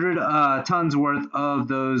 100 tons worth of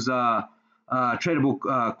those tradable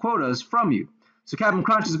quotas from you? So Captain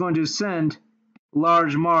Crunch is going to send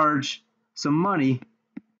Large Marge some money,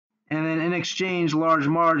 and then in exchange, Large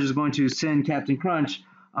Marge is going to send Captain Crunch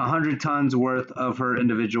 100 tons worth of her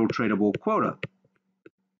individual tradable quota.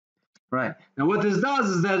 Right. Now what this does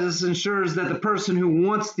is that this ensures that the person who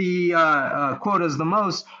wants the quotas the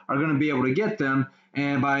most are going to be able to get them,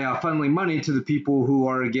 and by funneling money to the people who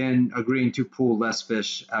are, again, agreeing to pull less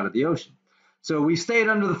fish out of the ocean. So we stayed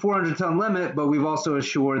under the 400-ton limit, but we've also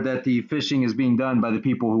assured that the fishing is being done by the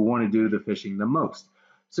people who want to do the fishing the most.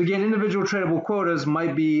 So again, individual tradable quotas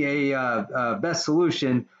might be a best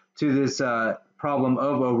solution to this problem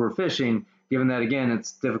of overfishing, given that, again,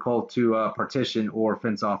 it's difficult to partition or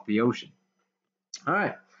fence off the ocean. All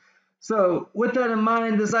right. So with that in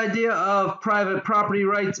mind, this idea of private property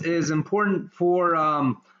rights is important for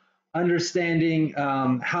understanding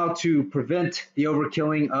how to prevent the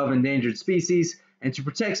overkilling of endangered species and to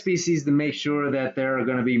protect species to make sure that there are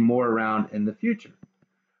going to be more around in the future.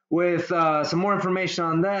 With some more information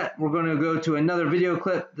on that, we're going to go to another video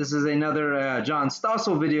clip. This is another John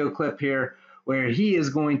Stossel video clip here, where he is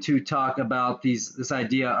going to talk about this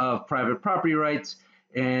idea of private property rights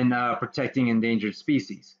and protecting endangered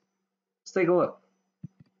species. Let's take a look.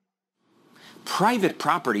 Private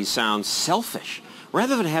property sounds selfish.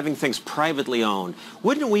 Rather than having things privately owned,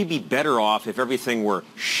 wouldn't we be better off if everything were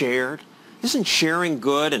shared? Isn't sharing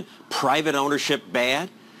good and private ownership bad?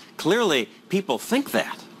 Clearly, people think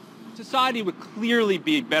that. Society would clearly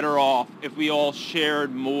be better off if we all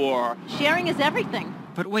shared more. Sharing is everything.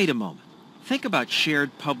 But wait a moment. Think about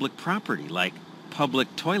shared public property, like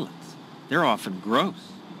public toilets. They're often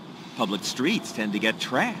gross. Public streets tend to get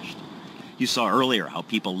trashed. You saw earlier how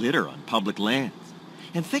people litter on public lands.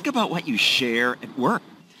 And think about what you share at work.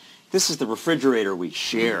 This is the refrigerator we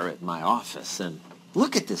share at my office, and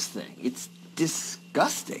look at this thing. It's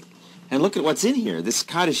disgusting. And look at what's in here. This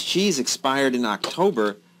cottage cheese expired in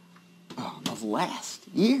October of last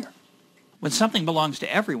year. When something belongs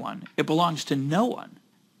to everyone, it belongs to no one.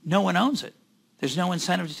 No one owns it. There's no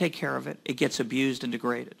incentive to take care of it. It gets abused and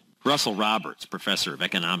degraded. Russell Roberts, professor of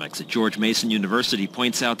economics at George Mason University,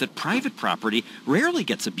 points out that private property rarely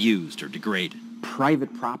gets abused or degraded.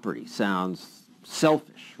 Private property sounds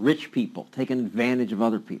selfish, rich people taking advantage of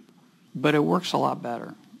other people. But it works a lot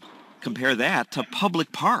better. Compare that to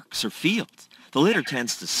public parks or fields. The litter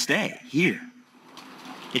tends to stay here.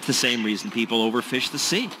 It's the same reason people overfish the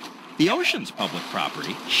sea. The ocean's public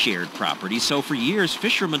property, shared property, so for years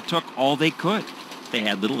fishermen took all they could. They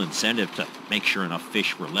had little incentive to make sure enough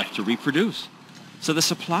fish were left to reproduce. So the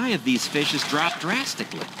supply of these fish has dropped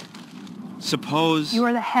drastically. Suppose you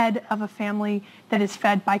are the head of a family that is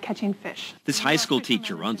fed by catching fish. This high school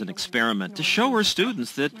teacher runs an experiment to show her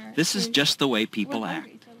students that this is just the way people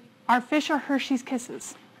act. Our fish are Hershey's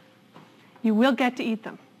Kisses. You will get to eat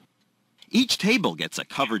them. Each table gets a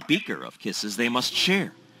covered beaker of kisses they must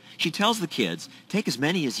share. She tells the kids, take as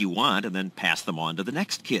many as you want and then pass them on to the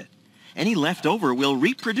next kid. Any left over will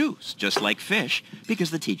reproduce, just like fish,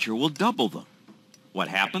 because the teacher will double them. What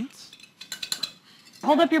happens?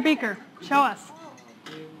 Hold up your beaker. Show us.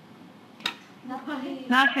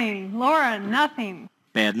 Nothing. Laura, nothing.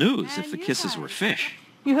 Bad news if the kisses were fish.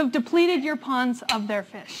 You have depleted your ponds of their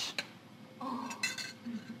fish.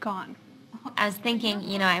 Gone. I was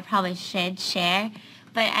thinking, I probably should share,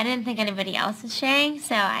 but I didn't think anybody else was sharing,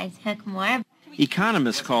 so I took more.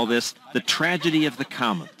 Economists call this the tragedy of the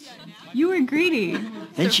commons. You were greedy.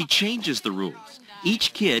 Then she changes the rules.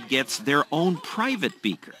 Each kid gets their own private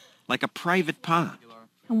beaker, like a private pond.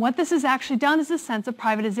 And what this has actually done is a sense of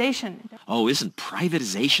privatization. Oh, isn't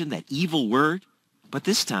privatization that evil word? But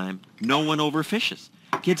this time, no one overfishes.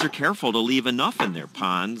 Kids are careful to leave enough in their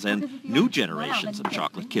ponds, and new generations of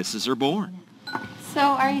chocolate kisses are born. So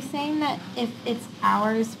are you saying that if it's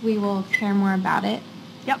ours, we will care more about it?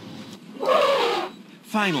 Yep.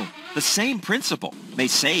 Finally, the same principle may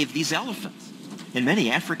save these elephants. In many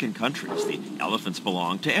African countries, the elephants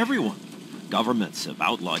belong to everyone. Governments have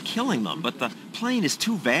outlawed killing them, but the plain is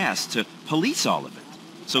too vast to police all of it.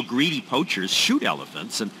 So greedy poachers shoot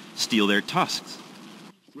elephants and steal their tusks.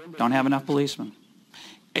 Don't have enough policemen.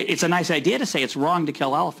 It's a nice idea to say it's wrong to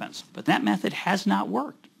kill elephants, but that method has not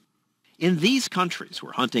worked. In these countries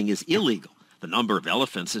where hunting is illegal, the number of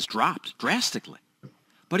elephants has dropped drastically.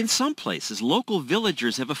 But in some places, local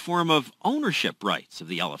villagers have a form of ownership rights of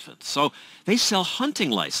the elephants, so they sell hunting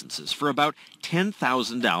licenses for about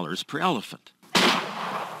 $10,000 per elephant.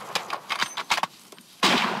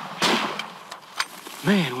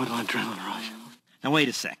 Man, what an adrenaline rush. Now wait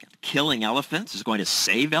a second. Killing elephants is going to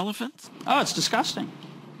save elephants? Oh, it's disgusting.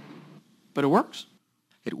 But it works.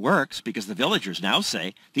 It works because the villagers now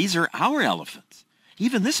say, these are our elephants.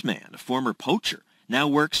 Even this man, a former poacher, now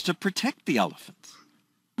works to protect the elephants.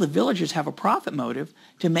 The villagers have a profit motive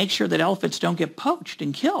to make sure that elephants don't get poached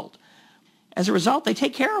and killed. As a result, they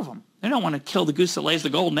take care of them. They don't want to kill the goose that lays the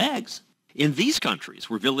golden eggs. In these countries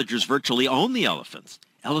where villagers virtually own the elephants,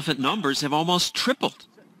 elephant numbers have almost tripled.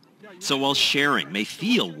 So while sharing may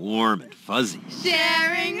feel warm and fuzzy,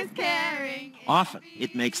 Sharing is caring. often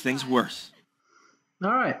it makes things worse. All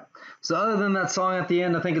right. So other than that song at the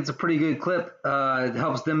end, I think it's a pretty good clip. It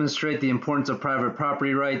helps demonstrate the importance of private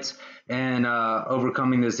property rights and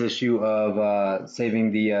overcoming this issue of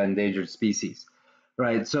saving the endangered species.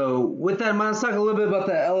 Right, so with that in mind, let's talk a little bit about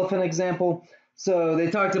the elephant example. So they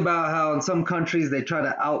talked about how in some countries they try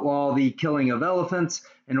to outlaw the killing of elephants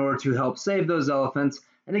in order to help save those elephants.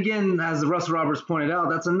 And again, as Russell Roberts pointed out,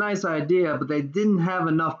 that's a nice idea, but they didn't have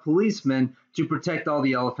enough policemen to protect all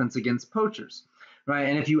the elephants against poachers. Right,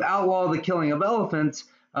 and if you outlaw the killing of elephants,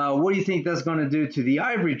 what do you think that's going to do to the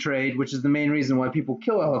ivory trade, which is the main reason why people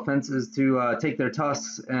kill elephants, is to take their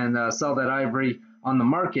tusks and sell that ivory on the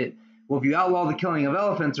market. Well, if you outlaw the killing of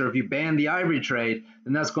elephants, or if you ban the ivory trade,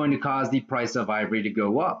 then that's going to cause the price of ivory to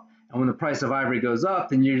go up. And when the price of ivory goes up,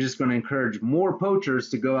 then you're just going to encourage more poachers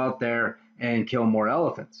to go out there and kill more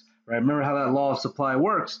elephants. Right? Remember how that law of supply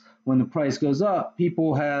works. When the price goes up,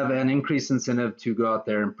 people have an increased incentive to go out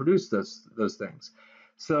there and produce those things.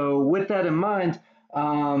 So with that in mind,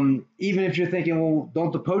 even if you're thinking, well,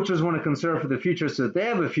 don't the poachers want to conserve for the future so that they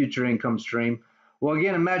have a future income stream? Well,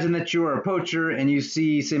 again, imagine that you are a poacher and you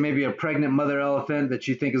see, say, maybe a pregnant mother elephant that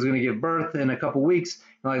you think is going to give birth in a couple weeks.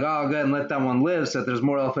 You're like, oh, I'll go ahead and let that one live so that there's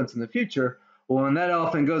more elephants in the future. Well, when that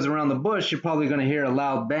elephant goes around the bush, you're probably going to hear a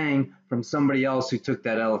loud bang from somebody else who took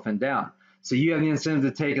that elephant down. So you have the incentive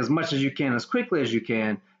to take as much as you can, as quickly as you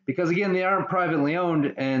can, because, again, they aren't privately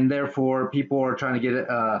owned, and therefore people are trying to get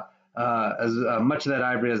as much of that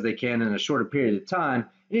ivory as they can in a shorter period of time.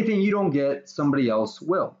 Anything you don't get, somebody else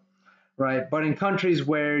will. Right? But in countries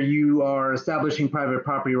where you are establishing private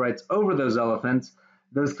property rights over those elephants,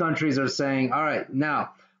 those countries are saying, all right,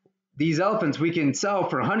 now these elephants we can sell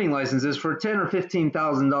for hunting licenses for $10,000 or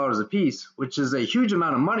 $15,000 a piece, which is a huge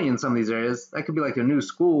amount of money in some of these areas. That could be like a new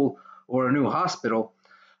school or a new hospital.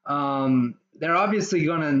 They're obviously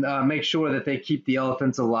going to make sure that they keep the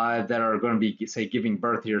elephants alive that are going to be, say, giving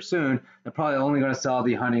birth here soon. They're probably only going to sell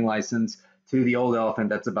the hunting license to the old elephant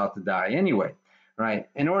that's about to die anyway. Right.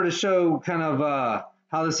 In order to show kind of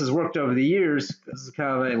how this has worked over the years, this is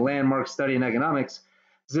kind of a landmark study in economics.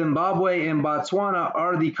 Zimbabwe and Botswana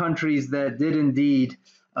are the countries that did indeed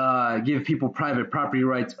give people private property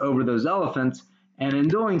rights over those elephants. And in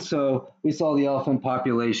doing so, we saw the elephant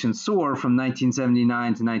population soar from 1979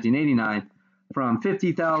 to 1989 from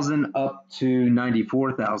 50,000 up to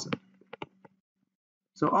 94,000.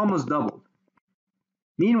 So almost doubled.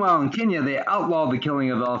 Meanwhile, in Kenya, they outlawed the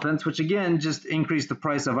killing of elephants, which again just increased the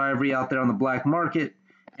price of ivory out there on the black market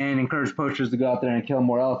and encouraged poachers to go out there and kill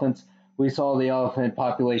more elephants. We saw the elephant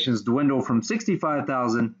populations dwindle from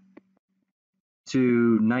 65,000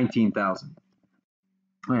 to 19,000.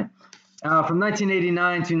 Right. From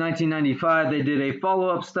 1989 to 1995, they did a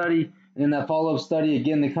follow-up study. And in that follow-up study,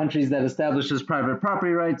 again, the countries that established as private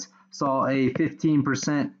property rights saw a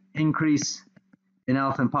 15% increase in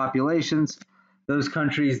elephant populations. Those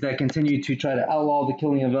countries that continue to try to outlaw the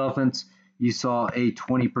killing of elephants, you saw a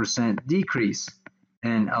 20% decrease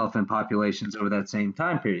in elephant populations over that same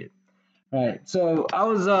time period. All right, so I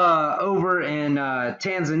was over in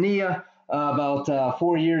Tanzania about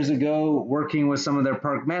 4 years ago working with some of their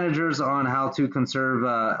park managers on how to conserve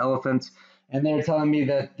elephants. And they're telling me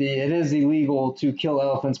that it is illegal to kill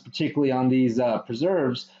elephants, particularly on these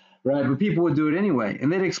preserves, right? But people would do it anyway.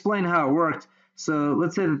 And they'd explain how it worked. So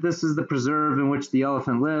let's say that this is the preserve in which the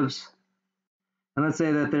elephant lives. And let's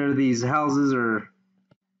say that there are these houses or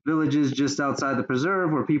villages just outside the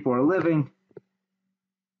preserve where people are living.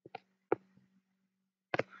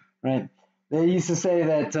 Right? They used to say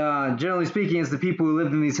that, generally speaking, it's the people who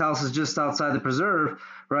lived in these houses just outside the preserve,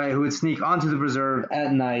 right, who would sneak onto the preserve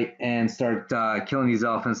at night and start killing these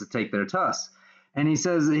elephants to take their tusks. And he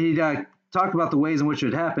says he talked about the ways in which it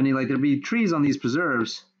would happen. There'd be trees on these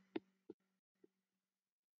preserves,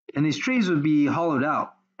 and these trees would be hollowed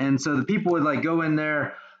out. And so the people would go in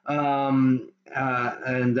there and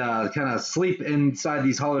kind of sleep inside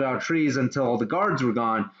these hollowed out trees until the guards were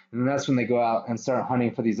gone. And that's when they go out and start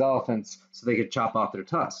hunting for these elephants so they could chop off their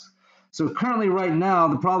tusks. So currently right now,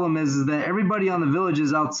 the problem is that everybody on the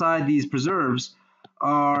villages outside these preserves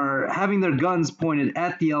are having their guns pointed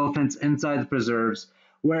at the elephants inside the preserves.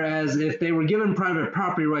 Whereas if they were given private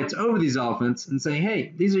property rights over these elephants and say,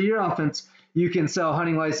 hey, these are your elephants, you can sell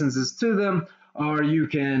hunting licenses to them, or you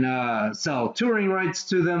can sell touring rights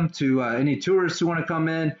to them, to any tourists who want to come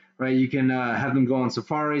in, right? You can have them go on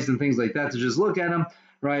safaris and things like that to just look at them,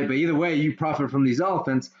 right? But either way, you profit from these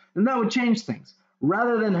elephants, and that would change things.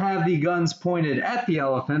 Rather than have the guns pointed at the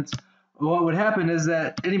elephants, what would happen is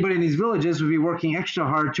that anybody in these villages would be working extra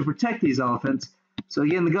hard to protect these elephants. So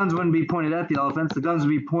again, the guns wouldn't be pointed at the elephants. The guns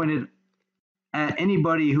would be pointed at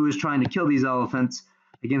anybody who is trying to kill these elephants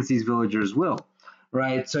against these villagers' will.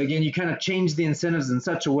 right? So again, you kind of change the incentives in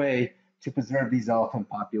such a way to preserve these elephant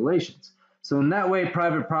populations. So in that way,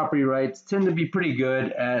 private property rights tend to be pretty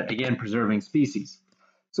good at, again, preserving species.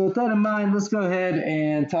 So with that in mind, let's go ahead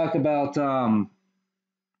and talk about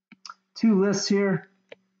two lists here.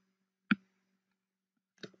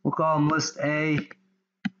 We'll call them List A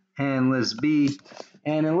and List B.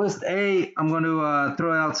 And in List A, I'm going to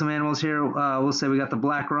throw out some animals here. We'll say we got the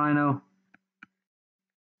black rhino.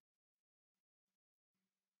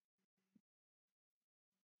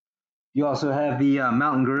 You also have the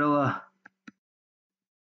mountain gorilla.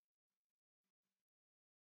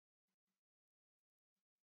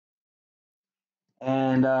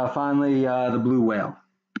 And finally, the blue whale.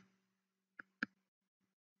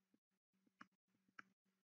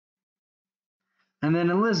 And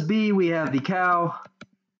then in List B, we have the cow,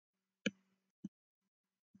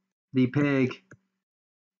 the pig,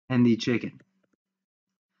 and the chicken.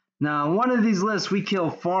 Now, in one of these lists, we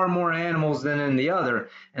kill far more animals than in the other,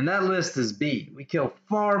 and that list is B. We kill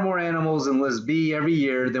far more animals in List B every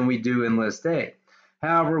year than we do in List A.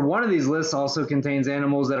 However, one of these lists also contains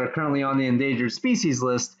animals that are currently on the endangered species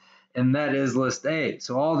list, and that is List A.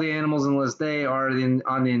 So all the animals in List A are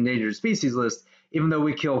on the endangered species list, even though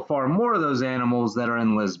we kill far more of those animals that are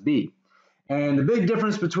in List B. And the big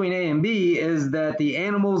difference between A and B is that the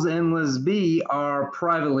animals in List B are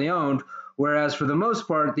privately owned, whereas for the most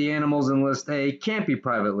part, the animals in List A can't be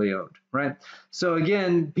privately owned, right? So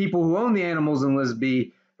again, people who own the animals in List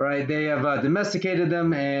B, right, they have domesticated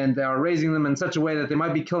them and are raising them in such a way that they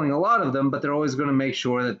might be killing a lot of them, but they're always going to make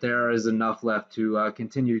sure that there is enough left to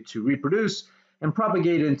continue to reproduce and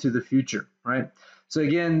propagate into the future, right? So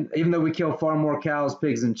again, even though we kill far more cows,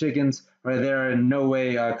 pigs, and chickens, right, they're in no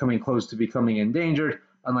way coming close to becoming endangered,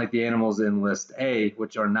 unlike the animals in List A,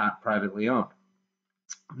 which are not privately owned.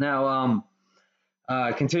 Now,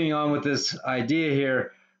 continuing on with this idea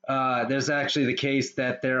here, there's actually the case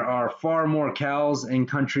that there are far more cows in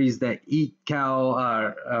countries that eat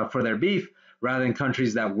cow for their beef rather than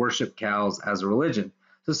countries that worship cows as a religion.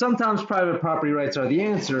 So sometimes private property rights are the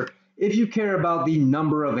answer if you care about the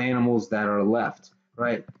number of animals that are left,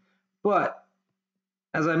 right? But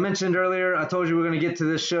as I mentioned earlier, I told you we're going to get to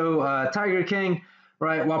this show, Tiger King,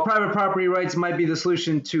 right? While private property rights might be the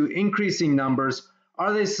solution to increasing numbers,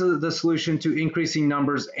 are they the solution to increasing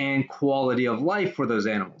numbers and quality of life for those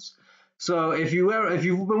animals? So if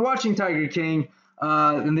you've been watching Tiger King,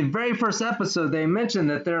 in the very first episode, they mentioned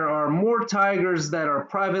that there are more tigers that are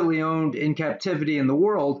privately owned in captivity in the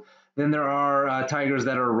world than there are tigers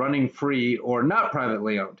that are running free or not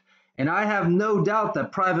privately owned. And I have no doubt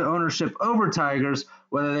that private ownership over tigers,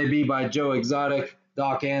 whether they be by Joe Exotic,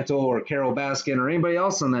 Doc Antle, or Carol Baskin, or anybody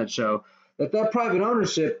else on that show, that private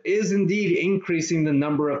ownership is indeed increasing the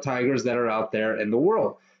number of tigers that are out there in the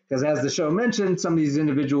world. Because as the show mentioned, some of these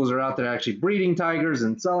individuals are out there actually breeding tigers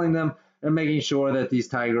and selling them and making sure that these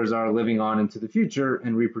tigers are living on into the future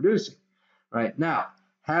and reproducing. Right now,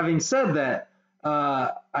 having said that,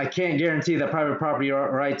 I can't guarantee that private property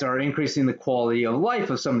rights are increasing the quality of life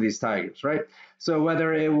of some of these tigers, right? So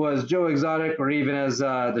whether it was Joe Exotic or even as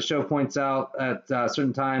the show points out at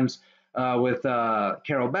certain times with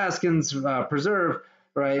Carol Baskin's preserve,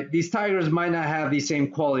 right? These tigers might not have the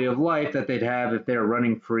same quality of life that they'd have if they're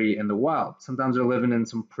running free in the wild. Sometimes they're living in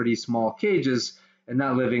some pretty small cages and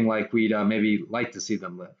not living like we'd maybe like to see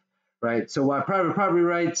them live, right? So while private property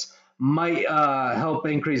rights might help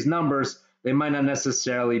increase numbers, they might not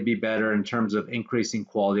necessarily be better in terms of increasing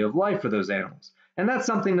quality of life for those animals. And that's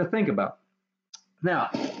something to think about. Now,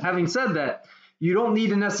 having said that, you don't need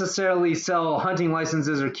to necessarily sell hunting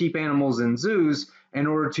licenses or keep animals in zoos in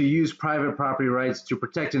order to use private property rights to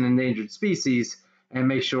protect an endangered species and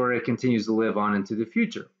make sure it continues to live on into the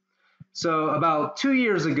future. So about 2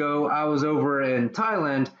 years ago, I was over in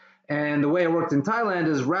Thailand, and the way it worked in Thailand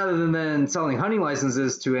is rather than selling hunting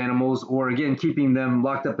licenses to animals or, again, keeping them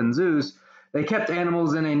locked up in zoos, they kept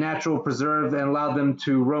animals in a natural preserve and allowed them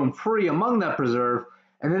to roam free among that preserve,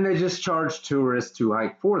 and then they just charged tourists to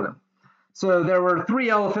hike for them. So there were 3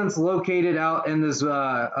 elephants located out in this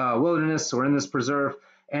wilderness or in this preserve,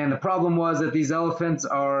 and the problem was that these elephants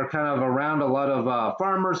are kind of around a lot of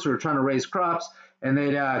farmers who are trying to raise crops, and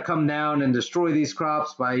they'd come down and destroy these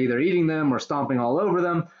crops by either eating them or stomping all over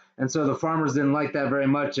them. And so the farmers didn't like that very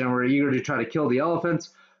much and were eager to try to kill the elephants.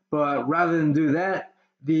 But rather than do that,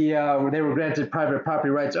 they were granted private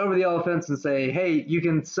property rights over the elephants and say, hey, you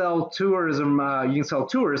can sell tourism, you can sell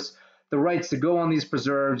tourists the rights to go on these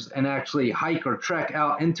preserves and actually hike or trek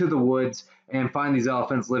out into the woods and find these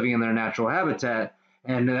elephants living in their natural habitat.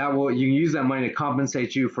 And you can use that money to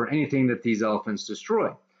compensate you for anything that these elephants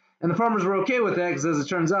destroy. And the farmers were okay with that because, as it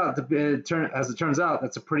turns out,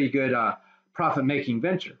 that's a pretty good profit-making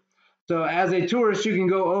venture. So as a tourist, you can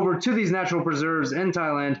go over to these natural preserves in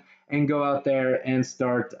Thailand and go out there and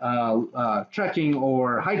start trekking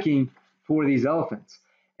or hiking for these elephants.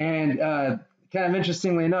 And kind of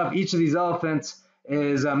interestingly enough, each of these elephants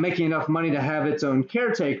is making enough money to have its own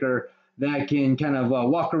caretaker that can kind of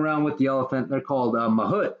walk around with the elephant. They're called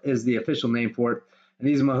mahout is the official name for it. And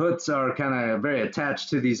these mahouts are kind of very attached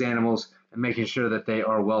to these animals and making sure that they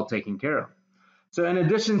are well taken care of. So in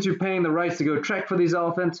addition to paying the rights to go trek for these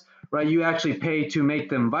elephants, right, you actually pay to make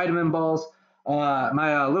them vitamin balls.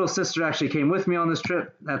 My little sister actually came with me on this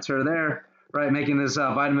trip. That's her there, right, making this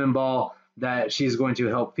vitamin ball that she's going to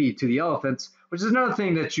help feed to the elephants, which is another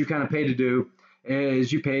thing that you kind of pay to do,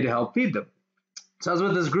 is you pay to help feed them. So I was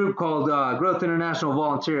with this group called Growth International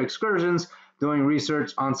Volunteer Excursions, doing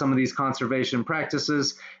research on some of these conservation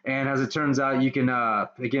practices. And as it turns out, you can,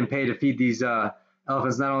 again, pay to feed these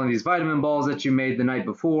elephants not only these vitamin balls that you made the night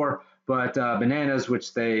before, but bananas,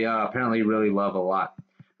 which they apparently really love a lot,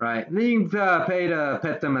 right? And then you can pay to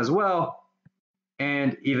pet them as well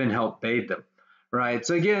and even help bathe them, right?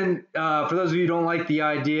 So again, for those of you who don't like the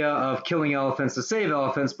idea of killing elephants to save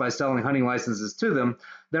elephants by selling hunting licenses to them,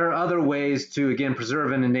 there are other ways to, again,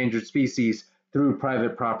 preserve an endangered species through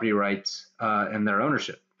private property rights and their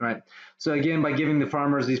ownership, right? So again, by giving the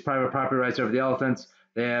farmers these private property rights over the elephants,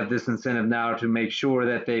 they have this incentive now to make sure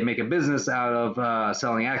that they make a business out of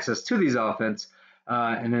selling access to these elephants,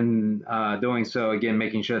 and then doing so, again,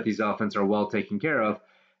 making sure that these elephants are well taken care of,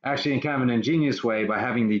 actually in kind of an ingenious way by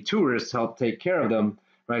having the tourists help take care of them,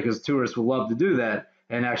 right? Because tourists will love to do that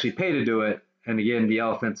and actually pay to do it. And again, the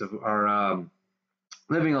elephants are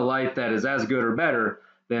living a life that is as good or better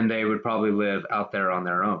than they would probably live out there on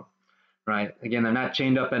their own, right? Again, they're not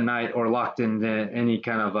chained up at night or locked into any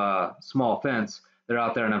kind of small fence. They're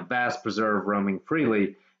out there in a vast preserve roaming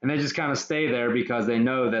freely, and they just kind of stay there because they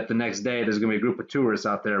know that the next day there's going to be a group of tourists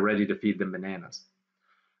out there ready to feed them bananas.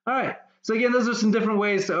 All right, so again, those are some different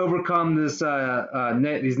ways to overcome this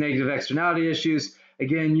these negative externality issues.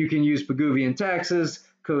 Again, you can use Pigouvian taxes,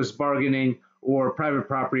 coast bargaining, or private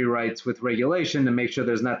property rights with regulation to make sure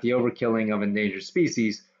there's not the overkilling of endangered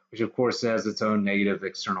species, which of course has its own negative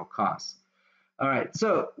external costs. All right,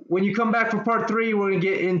 so when you come back for part 3, we're going to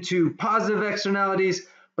get into positive externalities,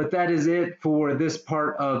 but that is it for this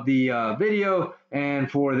part of the video and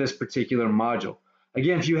for this particular module.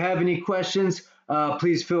 Again, if you have any questions,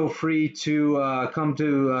 please feel free to come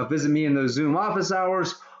to visit me in those Zoom office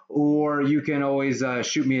hours, or you can always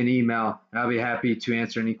shoot me an email. I'll be happy to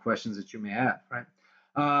answer any questions that you may have,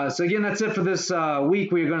 right? So again, that's it for this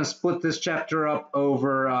week. We're going to split this chapter up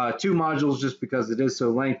over 2 modules just because it is so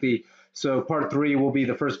lengthy. So part 3 will be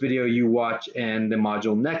the first video you watch and the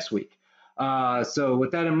module next week. So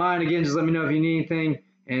with that in mind, again, just let me know if you need anything,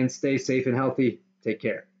 and stay safe and healthy. Take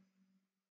care.